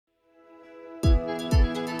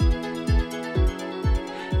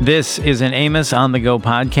This is an Amos on the Go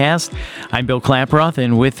podcast. I'm Bill Klaproth,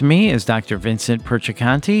 and with me is Dr. Vincent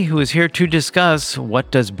Perciaconte, who is here to discuss what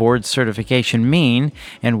does board certification mean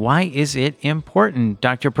and why is it important.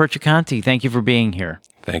 Dr. Perciaconte, thank you for being here.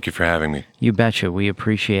 Thank you for having me. You betcha. We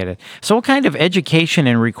appreciate it. So what kind of education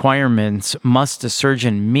and requirements must a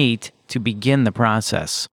surgeon meet to begin the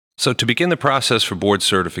process? So to begin the process for board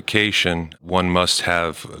certification, one must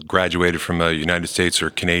have graduated from a United States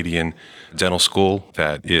or Canadian dental school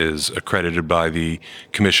that is accredited by the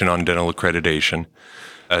Commission on Dental Accreditation,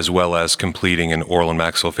 as well as completing an oral and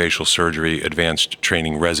maxillofacial surgery advanced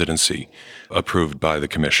training residency approved by the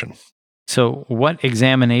Commission. So what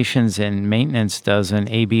examinations and maintenance does an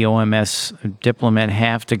ABOMS diplomat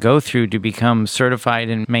have to go through to become certified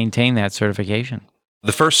and maintain that certification?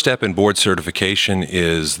 The first step in board certification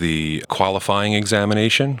is the qualifying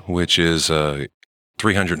examination, which is a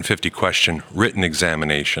 350-question written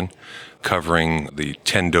examination covering the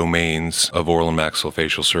 10 domains of oral and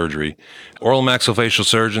maxillofacial surgery. Oral and maxillofacial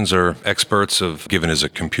surgeons are experts given as a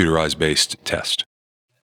computerized-based test.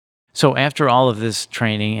 So after all of this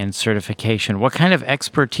training and certification, what kind of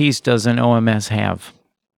expertise does an OMS have?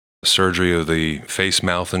 Surgery of the face,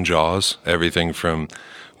 mouth, and jaws, everything from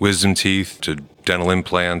wisdom teeth to dental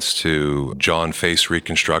implants to jaw and face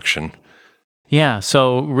reconstruction. Yeah,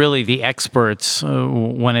 so really the experts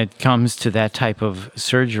when it comes to that type of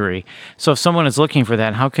surgery. So if someone is looking for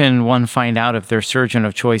that, how can one find out if their surgeon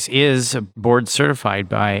of choice is board certified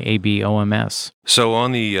by ABOMS? So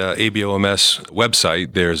on the ABOMS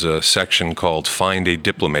website, there's a section called Find a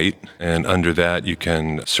Diplomate, and under that you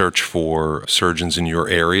can search for surgeons in your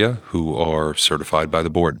area who are certified by the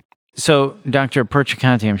board. So, Dr.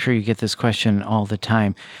 Perciaconte, I'm sure you get this question all the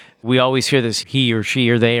time. We always hear this, he or she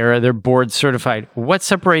or they're board certified. What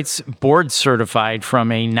separates board certified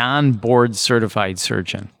from a non-board certified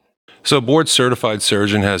surgeon? So a board certified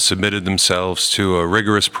surgeon has submitted themselves to a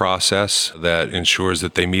rigorous process that ensures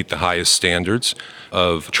that they meet the highest standards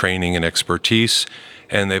of training and expertise.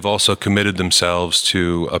 And they've also committed themselves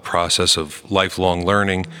to a process of lifelong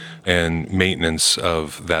learning and maintenance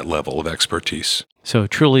of that level of expertise. So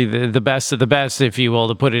truly the best of the best, if you will,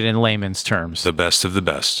 to put it in layman's terms. The best of the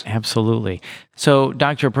best. Absolutely. So,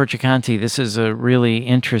 Dr. Perciaconte, this is really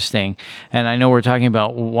interesting, and I know we're talking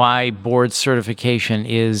about why board certification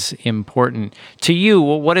is important. To you,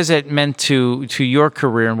 what has it meant to your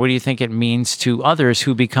career, and what do you think it means to others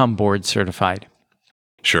who become board certified?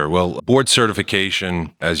 Sure. Well, board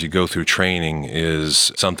certification, as you go through training,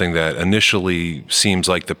 is something that initially seems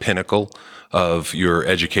like the pinnacle of your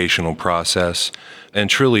educational process. And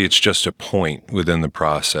truly, it's just a point within the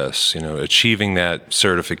process, achieving that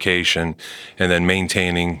certification and then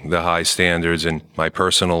maintaining the high standards. And my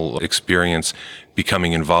personal experience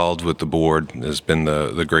becoming involved with the board has been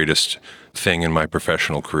the greatest thing in my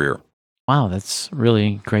professional career. Wow, that's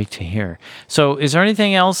really great to hear. So is there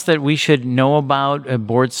anything else that we should know about a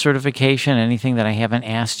board certification? Anything that I haven't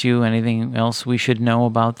asked you? Anything else we should know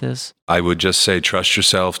about this? I would just say trust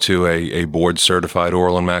yourself to a board-certified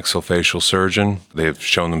oral and maxillofacial surgeon. They've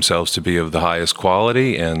shown themselves to be of the highest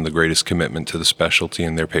quality and the greatest commitment to the specialty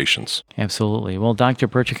and their patients. Absolutely. Well, Dr.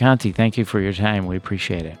 Perciaconte, thank you for your time. We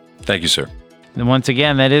appreciate it. Thank you, sir. And once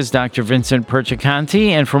again, that is Dr. Vincent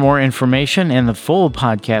Perciaconte. And for more information and the full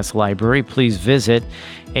podcast library, please visit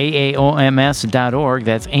aaoms.org.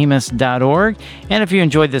 That's amos.org. And if you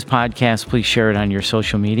enjoyed this podcast, please share it on your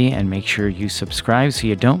social media and make sure you subscribe so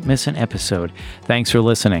you don't miss an episode. Thanks for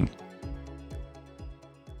listening.